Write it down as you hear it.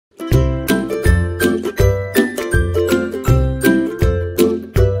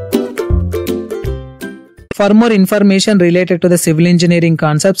For more information related to the civil engineering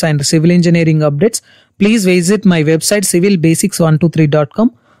concepts and civil engineering updates, please visit my website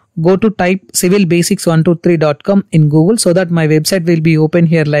civilbasics123.com. Go to type civilbasics123.com in Google so that my website will be open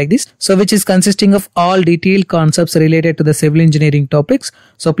here like this. So which is consisting of all detailed concepts related to the civil engineering topics.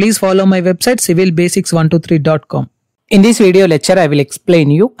 So please follow my website civilbasics123.com. In this video lecture, I will explain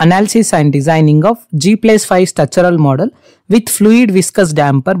you analysis and designing of G+5 structural model with fluid viscous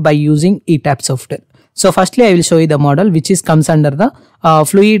damper by using ETABS software. So firstly, I will show you the model which is comes under the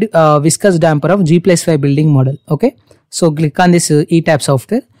fluid viscous damper of G+5 building model. Okay. So click on this ETABS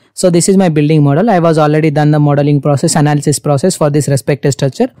software. So this is my building model. I was already done the modeling process, analysis process for this respective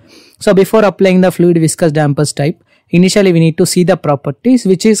structure. So before applying the fluid viscous dampers type, initially we need to see the properties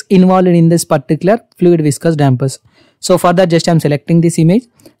which is involved in this particular fluid viscous dampers. So for that, just I am selecting this image.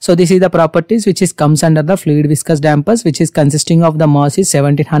 So this is the properties which is comes under the fluid viscous dampers, which is consisting of the mass is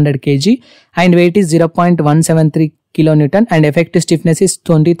 1700 kg and weight is 0.173 kilonewton and effective stiffness is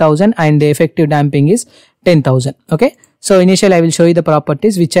 20,000 and the effective damping is 10,000. Okay. So initially I will show you the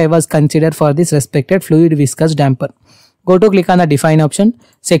properties which I was considered for this respected fluid viscous damper. Go to click on the define option,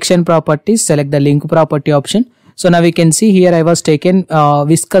 section properties, select the link property option. So now we can see here I was taken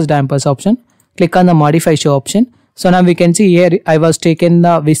viscous dampers option. Click on the modify show option. So now we can see here I was taken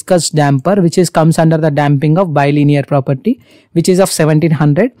the viscous damper which is comes under the damping of bilinear property which is of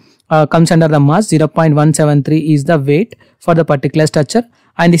 1700. Comes under the mass 0.173 is the weight for the particular structure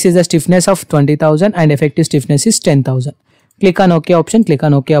and this is the stiffness of 20,000 and effective stiffness is 10,000. Click on OK option, click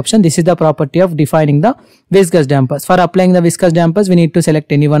on OK option. This is the property of defining the viscous dampers. For applying the viscous dampers, we need to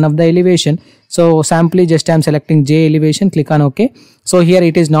select any one of the elevation. So simply just I am selecting J elevation, click on OK. So here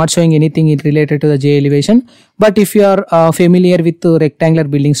it is not showing anything related to the J elevation. But if you are familiar with the rectangular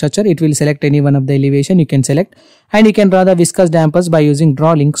building structure, it will select any one of the elevation you can select. And you can draw the viscous dampers by using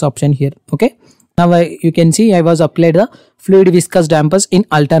draw links option here. Okay. Now you can see I was applied the fluid viscous dampers in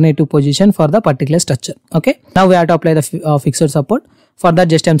alternative position for the particular structure. Okay. Now we have to apply the fixed support. For that,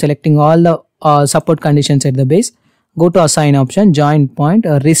 just I am selecting all the support conditions at the base. Go to assign option, join point,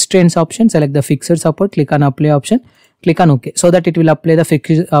 restraints option, select the fixed support, click on apply option, click on OK. So that it will apply the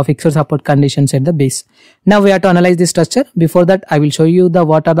fixed support conditions at the base. Now we have to analyze this structure. Before that, I will show you the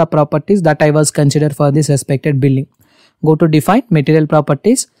what are the properties that I was considered for this respected building. Go to define material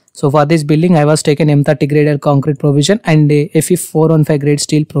properties. So for this building, I was taken M.Tech graded concrete provision and FE 415 grade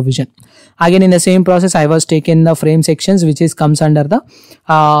steel provision. Again, in the same process, I was taken the frame sections which is comes under the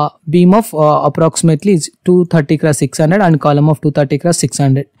beam of approximately 230 x 600 and column of 230 x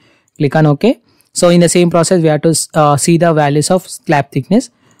 600. Click on OK. So in the same process, we have to see the values of slab thickness.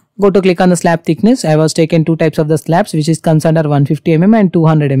 Go to click on the slab thickness. I was taken two types of the slabs which is comes under 150 mm and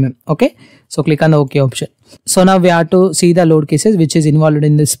 200 mm. Okay. So click on the OK option. So now we have to see the load cases which is involved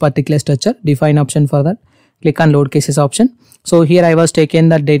in this particular structure. Define option for that. Click on load cases option. So here I was taken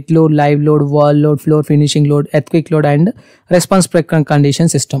the dead load, live load, wall load, floor finishing load, earthquake load and response spectrum condition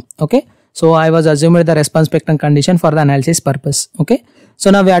system. Okay. So I was assuming the response spectrum condition for the analysis purpose. Okay. So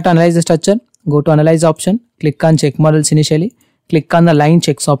now we have to analyze the structure. Go to analyze option. Click on check models initially. Click on the line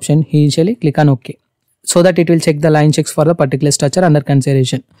checks option initially. Click on OK. So that it will check the line checks for the particular structure under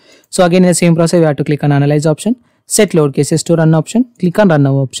consideration. So again in the same process we have to click on analyze option, set load cases to run option, click on run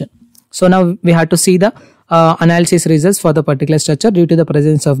now option. So now we have to see the analysis results for the particular structure due to the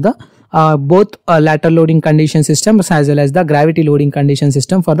presence of the both lateral loading condition systems as well as the gravity loading condition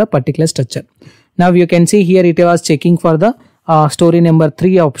system for the particular structure. Now you can see here it was checking for the story number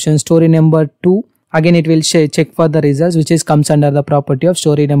 3 option, story number 2. Again it will check for the results which is comes under the property of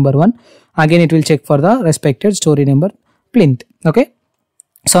story number 1. Again it will check for the respected story number plinth. Okay.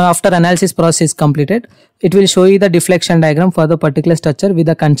 So after analysis process is completed, it will show you the deflection diagram for the particular structure with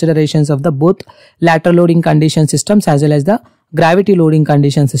the considerations of the both lateral loading condition systems as well as the gravity loading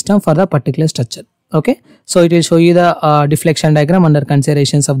condition system for the particular structure. Okay. So it will show you the deflection diagram under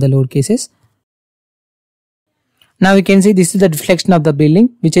considerations of the load cases. Now we can see this is the deflection of the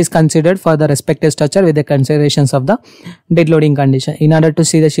building which is considered for the respective structure with the considerations of the dead loading condition. In order to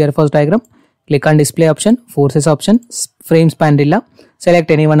see the shear force diagram, click on display option, forces option, frame spandrella,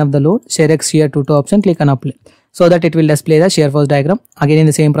 select any one of the load, shear X, shear 2 option, click on apply. So that it will display the shear force diagram. Again in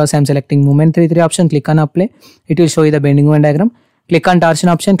the same process I am selecting moment 3 option, click on apply. It will show you the bending moment diagram. Click on torsion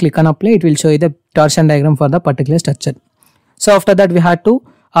option, click on apply. It will show you the torsion diagram for the particular structure. So after that we had to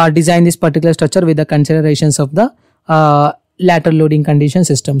design this particular structure with the considerations of the lateral loading condition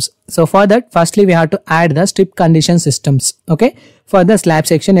systems. So for that, firstly we have to add the strip condition systems, okay, for the slab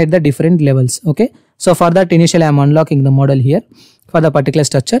section at the different levels. Okay, so for that initially I am unlocking the model here for the particular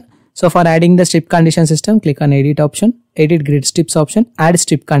structure. So for adding the strip condition system, click on edit option, edit grid strips option, add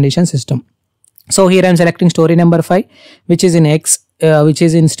strip condition system. So here I am selecting story number 5, which is in X, which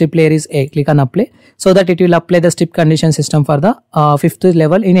is in strip layer is A. Click on apply, so that it will apply the strip condition system for the 5th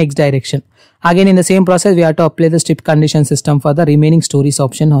level in X direction. Again, in the same process, we have to apply the strip condition system for the remaining stories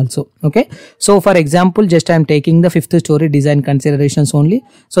option also. Okay. So for example, just I am taking the 5th story design considerations only.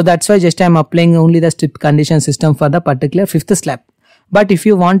 So that's why just I am applying only the strip condition system for the particular 5th slab. But if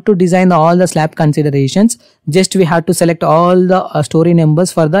you want to design all the slab considerations, just we have to select all the story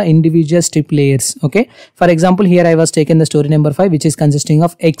numbers for the individual strip layers. Okay. For example, here I was taking the story number 5, which is consisting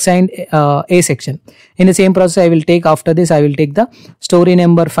of X and A section. In the same process, I will take after this, I will take the story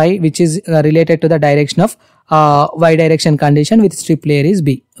number 5, which is related to the direction of Y direction condition with strip layer is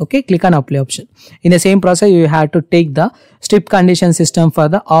B. Okay, click on apply option. In the same process, you have to take the strip condition system for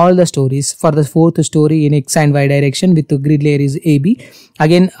the all the stories. For the 4th story in X and Y direction with the grid layer is AB.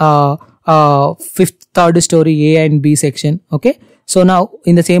 Again, 5th, 3rd story A and B section. Okay, so now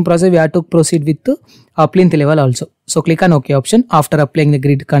in the same process, we have to proceed with the plinth level also. So click on OK option after applying the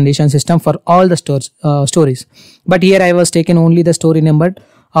grid condition system for all the stories. But here I was taking only the story number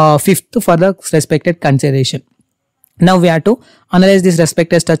 5th for the respected consideration. Now we have to analyze this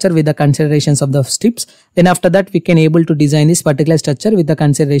respected structure with the considerations of the strips. Then after that, we can able to design this particular structure with the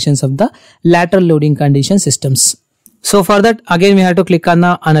considerations of the lateral loading condition systems. So for that, again we have to click on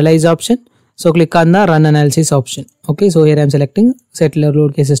the analyze option. So click on the run analysis option. Okay, so here I am selecting set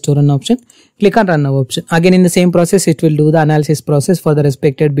load cases to run option. Click on run now option. Again in the same process, it will do the analysis process for the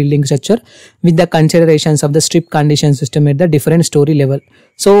respected building structure with the considerations of the strip condition system at the different story level.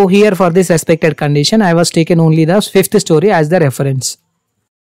 So here for this respected condition, I was taken only the 5th story as the reference.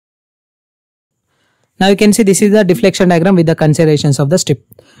 Now you can see this is the deflection diagram with the considerations of the strip.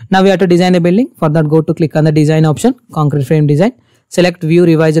 Now we have to design the building. For that, go to click on the design option, concrete frame design. Select view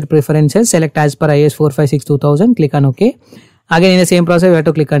revised preferences, select as per IS 456-2000, click on OK. Again in the same process, we have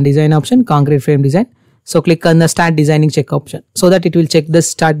to click on design option, concrete frame design. So click on the start designing check option, so that it will check the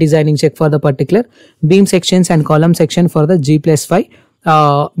start designing check for the particular beam sections and column section for the G+5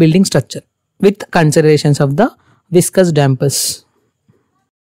 building structure with considerations of the viscous dampers.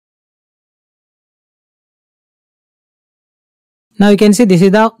 Now you can see this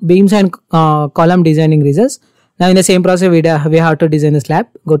is the beams and column designing results. Now in the same process, we have to design the slab.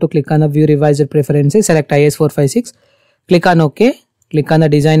 Go to click on the view revised preferences, select IS 456, click on OK, click on the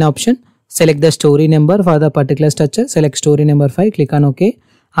design option, select the story number for the particular structure, select story number 5, click on OK.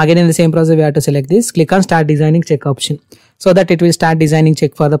 Again in the same process, we have to select this, click on start designing check option, so that it will start designing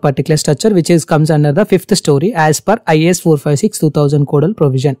check for the particular structure which is comes under the 5th story as per IS 456-2000 codal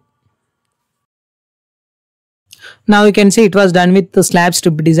provision. Now you can see it was done with the slab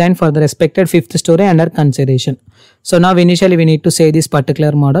strip design for the respected 5th story under consideration. So now initially we need to save this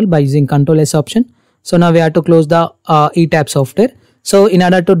particular model by using Ctrl S option. So now we have to close the ETABS software. So in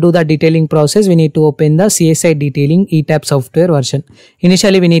order to do the detailing process, we need to open the CSI detailing ETABS software version.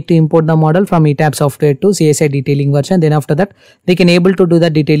 Initially we need to import the model from ETABS software to CSI detailing version. Then after that, we can able to do the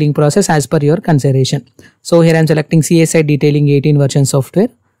detailing process as per your consideration. So here I am selecting CSI detailing 18 version software.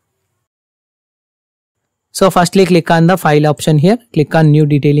 So firstly click on the file option here, click on new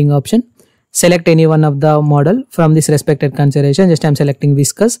detailing option, select any one of the model from this respected consideration. Just I am selecting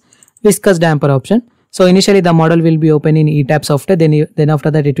viscous damper option. So initially the model will be open in ETABS software, then after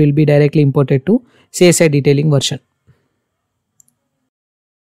that it will be directly imported to CSI detailing version.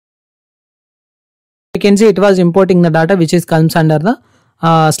 You can see it was importing the data which is comes under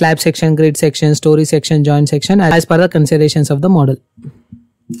the slab section, grid section, story section, joint section as per the considerations of the model.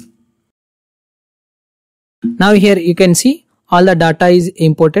 Now here you can see all the data is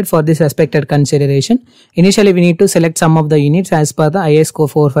imported for this respected consideration. Initially we need to select some of the units as per the IS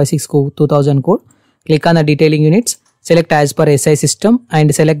 456-2000 code. Click on the detailing units, select as per SI system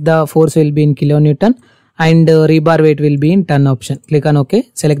and select the force will be in kilonewton and rebar weight will be in ton option. Click on OK,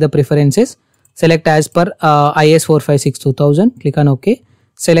 select the preferences, select as per IS 456-2000, click on OK,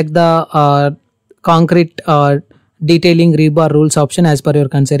 select the concrete detailing rebar rules option as per your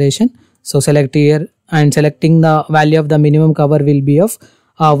consideration. So select here and selecting the value of the minimum cover will be of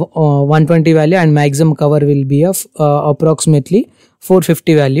 120 value and maximum cover will be of approximately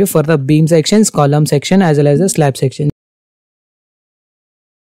 450 value for the beam sections, column section as well as the slab section.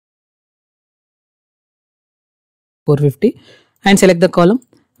 450 and select the column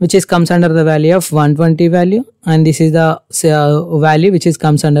which is comes under the value of 120 value and this is the value which is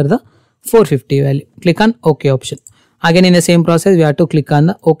comes under the 450 value. Click on OK option. Again in the same process we have to click on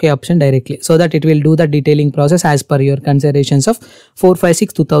the OK option directly so that it will do the detailing process as per your considerations of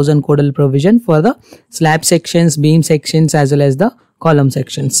 456-2000 codal provision for the slab sections, beam sections as well as the column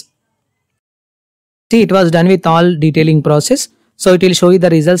sections. See, it was done with all detailing process. So it will show you the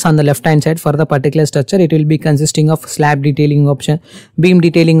results on the left hand side for the particular structure. It will be consisting of slab detailing option, beam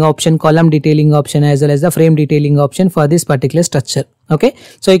detailing option, column detailing option, as well as the frame detailing option for this particular structure. Okay,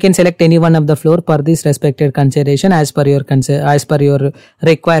 so you can select any one of the floor per this respected consideration as per your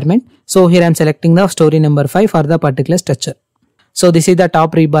requirement. So here I am selecting the story number 5 for the particular structure. So this is the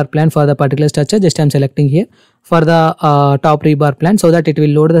top rebar plan for the particular structure. Just I am selecting here for the top rebar plan, so that it will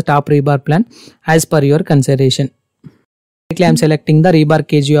load the top rebar plan as per your consideration. I am selecting the rebar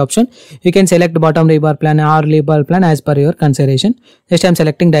kg option. You can select bottom rebar plan or rebar plan as per your consideration. Just I am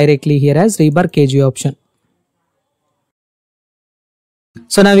selecting directly here as rebar kg option.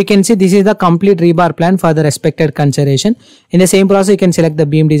 So now we can see this is the complete rebar plan for the respected consideration. In the same process, you can select the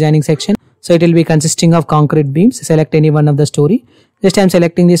beam designing section. So it will be consisting of concrete beams. Select any one of the story. Just I am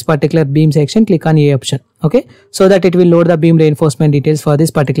selecting this particular beam section. Click on A option. Okay, so that it will load the beam reinforcement details for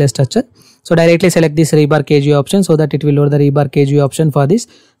this particular structure. So directly select this rebar kg option, so that it will load the rebar kg option for this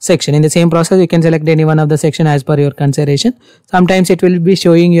section. In the same process, you can select any one of the section as per your consideration. Sometimes it will be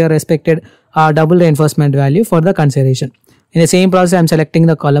showing your respected double reinforcement value for the consideration. In the same process, I am selecting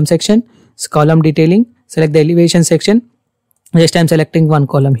the column section, column detailing. Select the elevation section. Just I am selecting one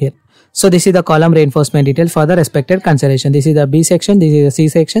column here. So this is the column reinforcement detail for the respected consideration. This is the B section, this is the C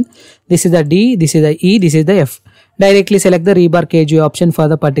section, this is the D, this is the E, this is the F. Directly select the rebar kg option for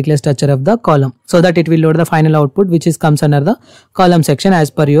the particular structure of the column, so that it will load the final output which is comes under the column section as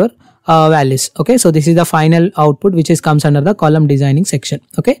per your values. Okay, so this is the final output which is comes under the column designing section.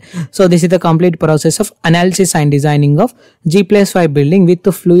 Okay, so this is the complete process of analysis and designing of G+5 building with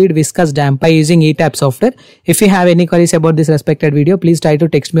the fluid viscous dam by using ETABS software. If you have any queries about this respected video, please try to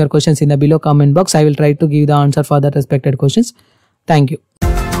text me your questions in the below comment box. I will try to give the answer for the respected questions. Thank you.